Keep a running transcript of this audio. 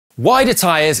Why do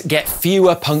tyres get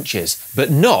fewer punctures, but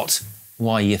not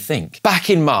why you think? Back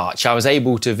in March, I was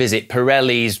able to visit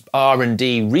Pirelli's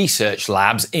R&D research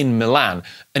labs in Milan,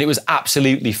 and it was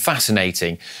absolutely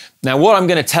fascinating. Now, what I'm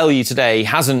going to tell you today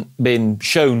hasn't been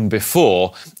shown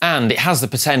before, and it has the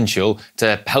potential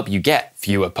to help you get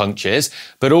fewer punctures,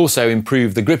 but also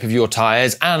improve the grip of your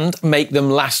tyres and make them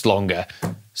last longer.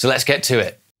 So let's get to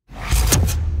it.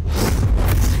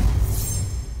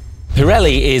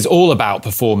 Pirelli is all about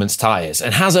performance tyres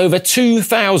and has over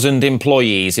 2,000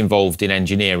 employees involved in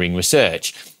engineering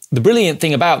research. The brilliant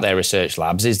thing about their research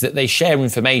labs is that they share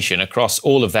information across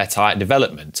all of their tyre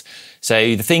development.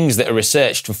 So the things that are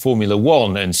researched for Formula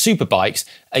 1 and superbikes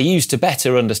are used to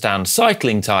better understand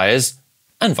cycling tyres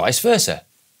and vice versa.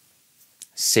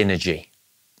 Synergy.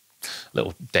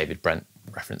 Little David Brent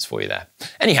reference for you there.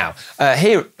 Anyhow,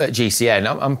 here at GCN,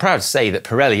 I'm proud to say that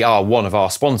Pirelli are one of our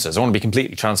sponsors. I want to be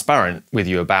completely transparent with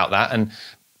you about that, and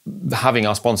having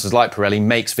our sponsors like Pirelli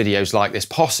makes videos like this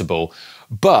possible.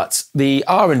 But the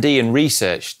R&D and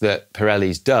research that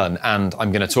Pirelli's done, and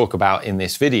I'm going to talk about in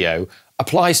this video,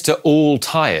 applies to all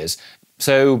tyres.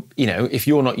 So, you know, if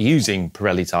you're not using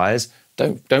Pirelli tyres,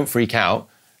 don't freak out.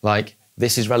 Like,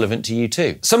 this is relevant to you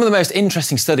too. Some of the most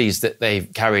interesting studies that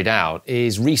they've carried out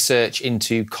is research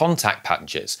into contact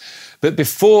patches. But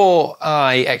before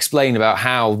I explain about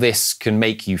how this can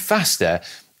make you faster,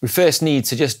 we first need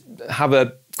to just have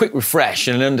a quick refresh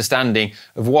and an understanding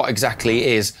of what exactly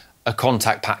is a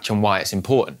contact patch and why it's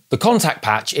important. The contact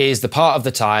patch is the part of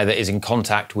the tyre that is in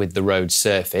contact with the road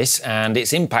surface, and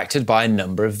it's impacted by a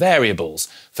number of variables.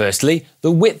 Firstly,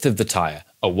 the width of the tyre.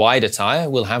 A wider tyre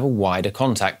will have a wider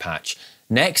contact patch.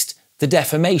 Next, the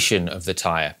deformation of the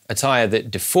tyre. A tyre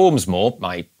that deforms more,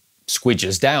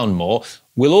 squidges down more,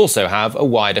 will also have a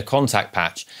wider contact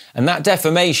patch. And that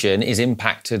deformation is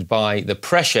impacted by the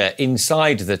pressure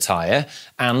inside the tyre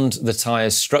and the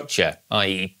tyre's structure,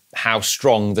 i.e. how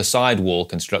strong the sidewall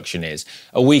construction is.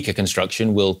 A weaker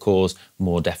construction will cause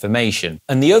more deformation.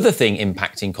 And the other thing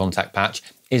impacting contact patch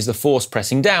is the force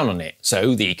pressing down on it,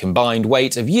 so the combined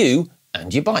weight of you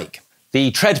and your bike.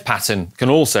 The tread pattern can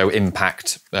also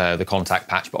impact the contact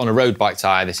patch, but on a road bike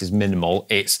tyre this is minimal.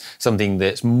 It's something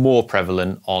that's more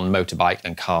prevalent on motorbike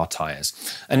and car tyres.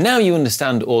 And now you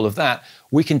understand all of that,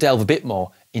 we can delve a bit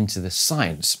more into the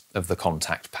science of the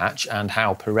contact patch and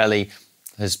how Pirelli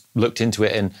has looked into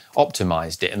it and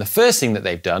optimised it. And the first thing that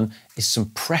they've done is some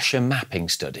pressure mapping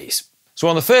studies. So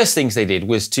one of the first things they did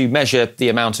was to measure the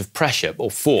amount of pressure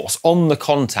or force on the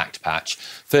contact patch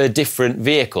for different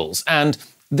vehicles. And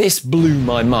this blew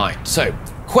my mind. So,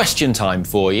 question time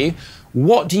for you.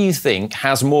 What do you think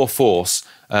has more force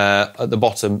at the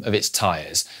bottom of its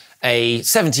tyres? A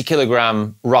 70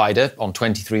 kilogram rider on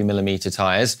 23mm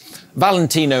tyres,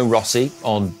 Valentino Rossi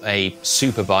on a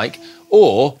superbike,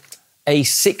 or a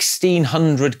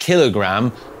 1600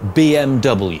 kilogram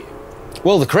BMW?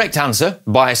 Well, the correct answer,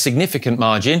 by a significant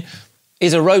margin,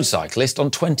 is a road cyclist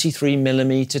on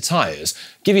 23mm tyres.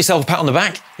 Give yourself a pat on the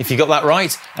back if you got that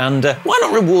right, and why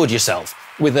not reward yourself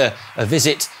with a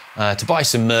visit to buy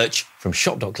some merch from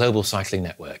Shop.Global Cycling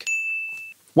Network.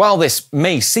 While this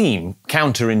may seem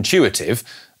counterintuitive,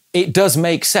 it does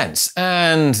make sense,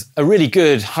 and a really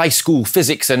good high school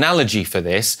physics analogy for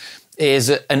this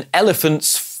is an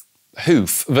elephant's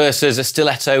hoof versus a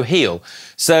stiletto heel.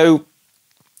 So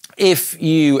if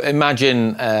you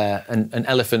imagine an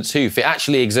elephant's hoof, it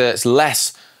actually exerts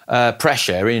less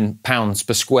pressure in pounds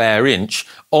per square inch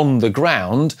on the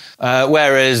ground,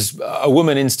 whereas a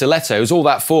woman in stilettos, all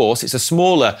that force, it's a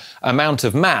smaller amount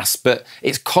of mass, but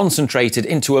it's concentrated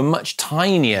into a much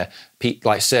tinier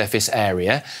surface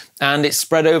area, and it's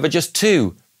spread over just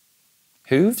two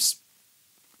hooves.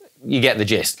 You get the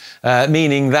gist,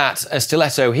 meaning that a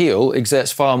stiletto heel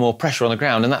exerts far more pressure on the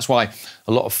ground, and that's why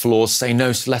a lot of floors say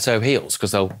no stiletto heels,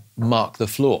 because they'll mark the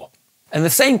floor. And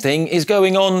the same thing is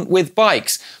going on with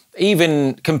bikes.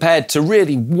 Even compared to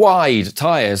really wide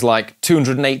tyres, like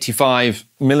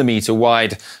 285mm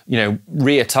wide,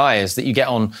 rear tyres that you get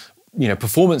on,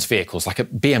 performance vehicles like a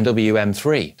BMW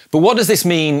M3. But what does this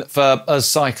mean for us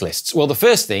cyclists? Well, the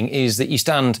first thing is that you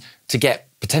stand to get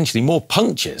potentially more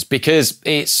punctures, because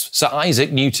it's Sir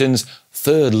Isaac Newton's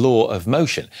third law of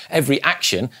motion. Every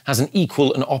action has an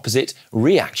equal and opposite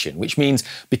reaction, which means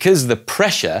because the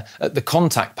pressure at the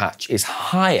contact patch is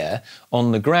higher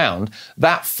on the ground,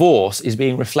 that force is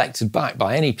being reflected back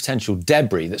by any potential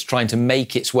debris that's trying to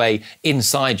make its way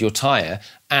inside your tyre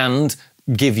and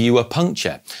give you a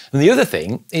puncture. And the other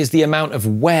thing is the amount of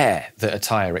wear that a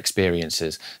tyre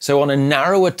experiences. So on a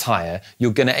narrower tyre,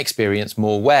 you're going to experience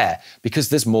more wear because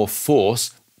there's more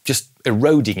force just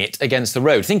eroding it against the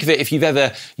road. Think of it if you've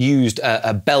ever used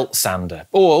a belt sander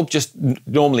or just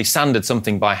normally sanded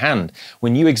something by hand.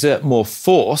 When you exert more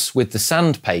force with the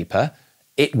sandpaper,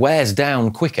 it wears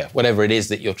down quicker, whatever it is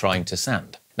that you're trying to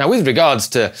sand. Now, with regards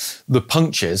to the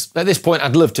punctures, at this point,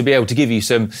 I'd love to be able to give you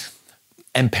some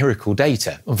empirical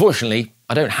data. Unfortunately,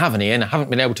 I don't have any and I haven't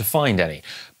been able to find any.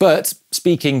 But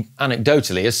speaking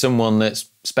anecdotally, as someone that's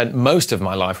spent most of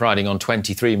my life riding on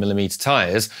 23mm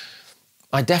tyres,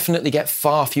 I definitely get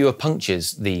far fewer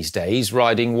punctures these days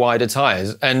riding wider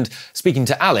tyres. And speaking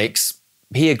to Alex,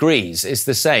 he agrees, it's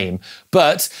the same.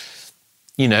 But,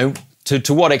 you know,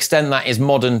 to what extent that is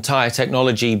modern tyre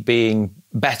technology being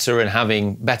better and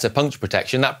having better puncture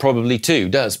protection, that probably too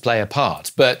does play a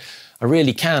part. But I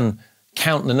really can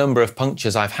count the number of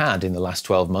punctures I've had in the last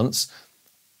 12 months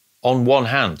on one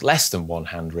hand, less than one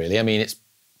hand really. I mean,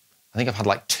 I think I've had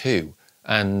like 2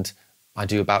 and I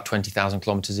do about 20,000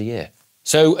 kilometres a year.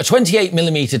 So a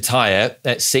 28mm tyre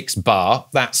at 6 bar,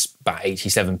 that's about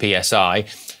 87 psi,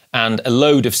 and a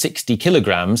load of 60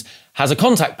 kilograms has a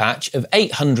contact patch of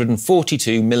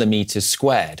 842 millimetres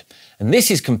squared. And this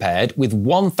is compared with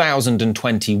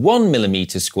 1021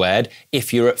 millimetres squared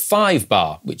if you're at 5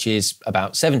 bar, which is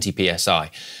about 70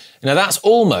 psi. Now that's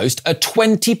almost a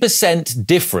 20%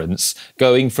 difference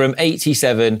going from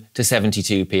 87 to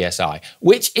 72 psi,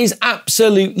 which is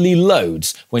absolutely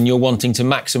loads when you're wanting to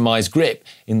maximise grip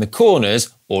in the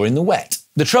corners or in the wet.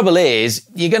 The trouble is,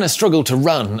 you're going to struggle to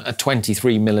run a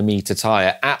 23mm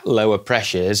tyre at lower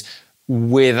pressures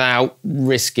without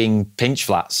risking pinch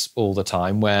flats all the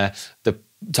time, where the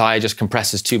tyre just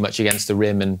compresses too much against the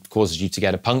rim and causes you to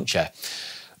get a puncture.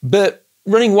 But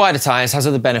running wider tyres has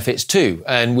other benefits too,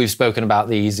 and we've spoken about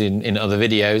these in other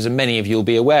videos, and many of you will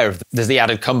be aware of them. There's the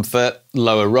added comfort,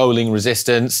 lower rolling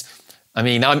resistance. I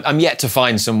mean, I'm yet to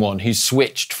find someone who's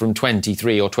switched from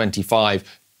 23 or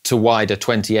 25 to wider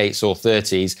 28s or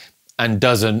 30s and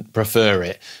doesn't prefer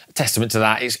it. A testament to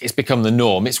that, it's become the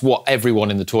norm. It's what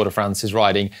everyone in the Tour de France is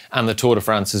riding, and the Tour de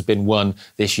France has been won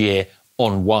this year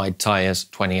on wide tyres,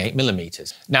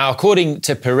 28mm. Now, according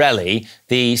to Pirelli,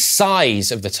 the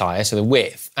size of the tyre, so the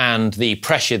width, and the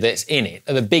pressure that's in it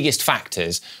are the biggest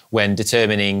factors when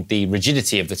determining the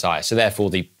rigidity of the tyre, so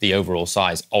therefore the overall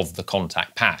size of the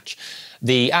contact patch.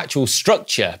 The actual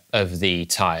structure of the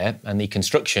tyre and the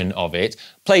construction of it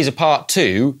plays a part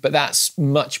too, but that's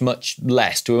much, much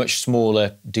less, to a much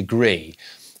smaller degree.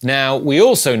 Now, we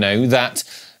also know that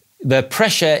the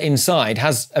pressure inside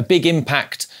has a big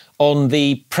impact on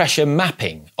the pressure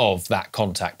mapping of that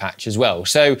contact patch as well.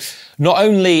 So not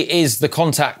only is the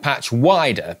contact patch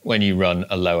wider when you run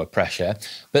a lower pressure,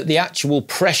 but the actual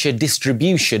pressure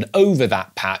distribution over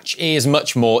that patch is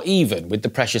much more even, with the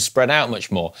pressure spread out much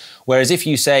more. Whereas if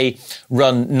you say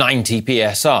run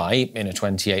 90 psi in a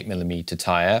 28mm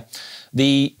tyre,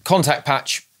 the contact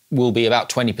patch will be about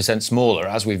 20% smaller,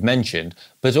 as we've mentioned,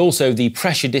 but also the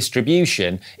pressure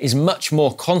distribution is much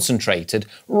more concentrated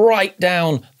right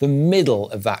down the middle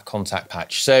of that contact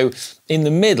patch. So in the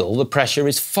middle, the pressure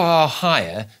is far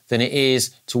higher than it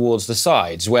is towards the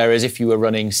sides, whereas if you were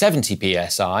running 70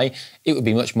 psi, it would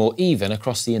be much more even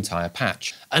across the entire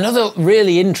patch. Another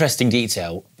really interesting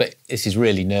detail, but this is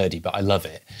really nerdy, but I love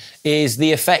it, is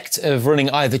the effect of running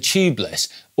either tubeless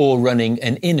or running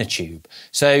an inner tube.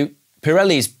 So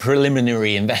Pirelli's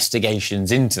preliminary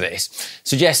investigations into this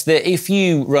suggest that if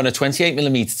you run a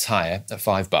 28mm tyre at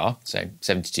 5 bar, so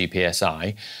 72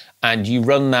 psi, and you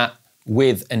run that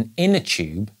with an inner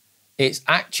tube, it's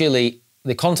actually,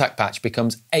 the contact patch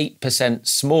becomes 8%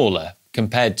 smaller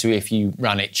compared to if you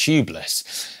ran it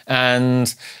tubeless.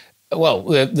 And, well,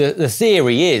 the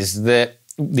theory is that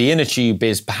the inner tube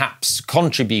is perhaps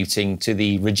contributing to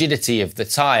the rigidity of the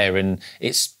tyre, and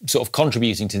it's sort of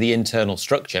contributing to the internal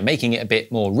structure, making it a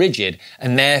bit more rigid,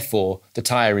 and therefore the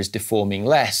tyre is deforming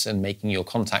less and making your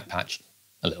contact patch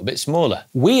a little bit smaller.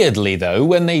 Weirdly though,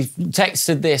 when they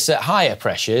tested this at higher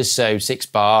pressures, so 6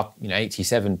 bar,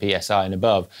 87 psi and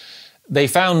above, they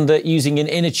found that using an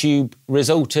inner tube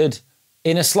resulted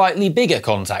in a slightly bigger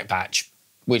contact patch,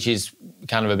 which is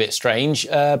kind of a bit strange,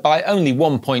 by only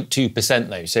 1.2%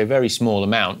 though, so a very small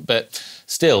amount, but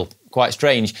still quite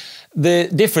strange. The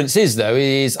difference is though,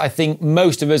 I think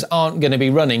most of us aren't going to be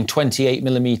running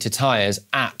 28mm tyres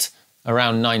at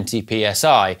around 90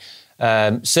 psi.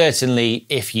 Certainly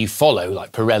if you follow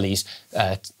like Pirelli's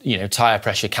tyre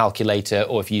pressure calculator,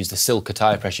 or if you use the Silka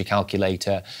tyre pressure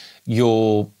calculator,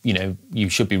 you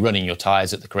should be running your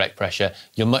tyres at the correct pressure.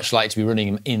 You're much likely to be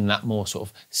running them in that more sort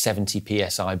of 70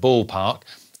 psi ballpark,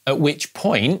 at which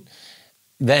point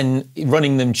then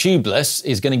running them tubeless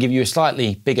is going to give you a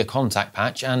slightly bigger contact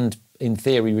patch and in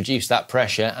theory, reduce that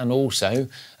pressure and also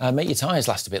make your tyres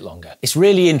last a bit longer. It's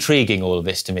really intriguing, all of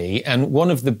this to me. And one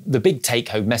of the big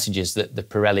take-home messages that the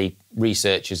Pirelli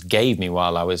researchers gave me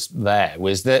while I was there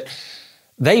was that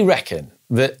they reckon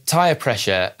that tyre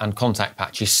pressure and contact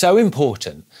patch is so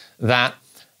important that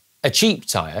a cheap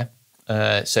tyre,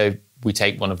 so we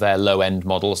take one of their low-end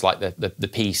models like the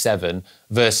P7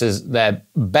 versus their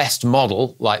best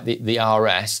model like the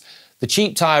RS, the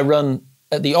cheap tyre run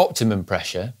at the optimum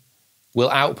pressure will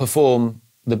outperform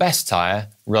the best tyre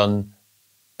run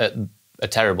at a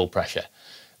terrible pressure,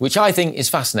 which I think is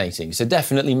fascinating. So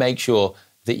definitely make sure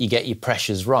that you get your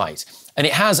pressures right. And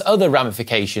it has other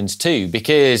ramifications too,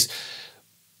 because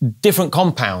different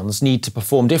compounds need to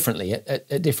perform differently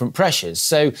at different pressures.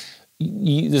 So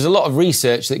there's a lot of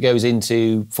research that goes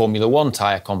into Formula One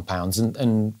tyre compounds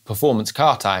and performance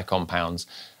car tyre compounds.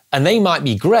 And they might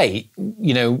be great,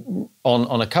 you know,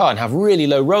 on a car and have really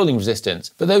low rolling resistance.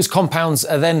 But those compounds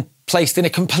are then placed in a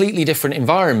completely different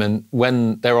environment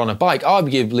when they're on a bike,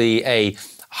 arguably a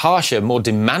harsher, more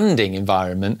demanding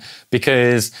environment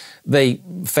because they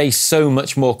face so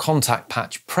much more contact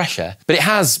patch pressure. But it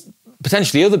has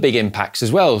potentially other big impacts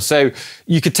as well. So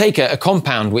you could take a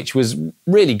compound which was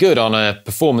really good on a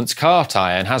performance car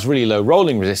tyre and has really low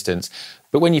rolling resistance,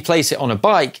 but when you place it on a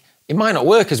bike, it might not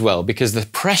work as well because the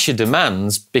pressure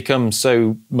demands become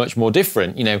so much more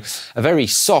different. You know, a very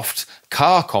soft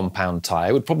car compound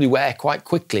tyre would probably wear quite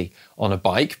quickly on a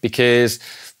bike because,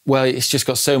 well, it's just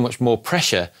got so much more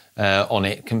pressure on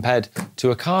it compared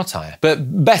to a car tyre.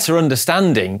 But better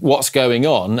understanding what's going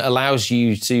on allows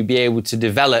you to be able to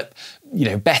develop, you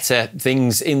know, better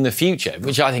things in the future,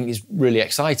 which I think is really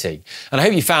exciting. And I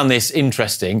hope you found this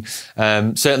interesting,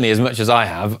 certainly as much as I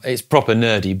have. It's proper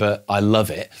nerdy, but I love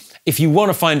it. If you want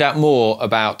to find out more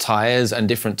about tyres and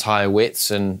different tyre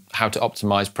widths and how to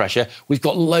optimise pressure, we've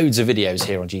got loads of videos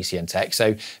here on GCN Tech,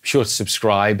 so be sure to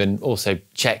subscribe and also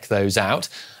check those out.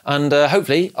 And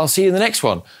hopefully I'll see you in the next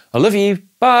one. I love you.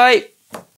 Bye.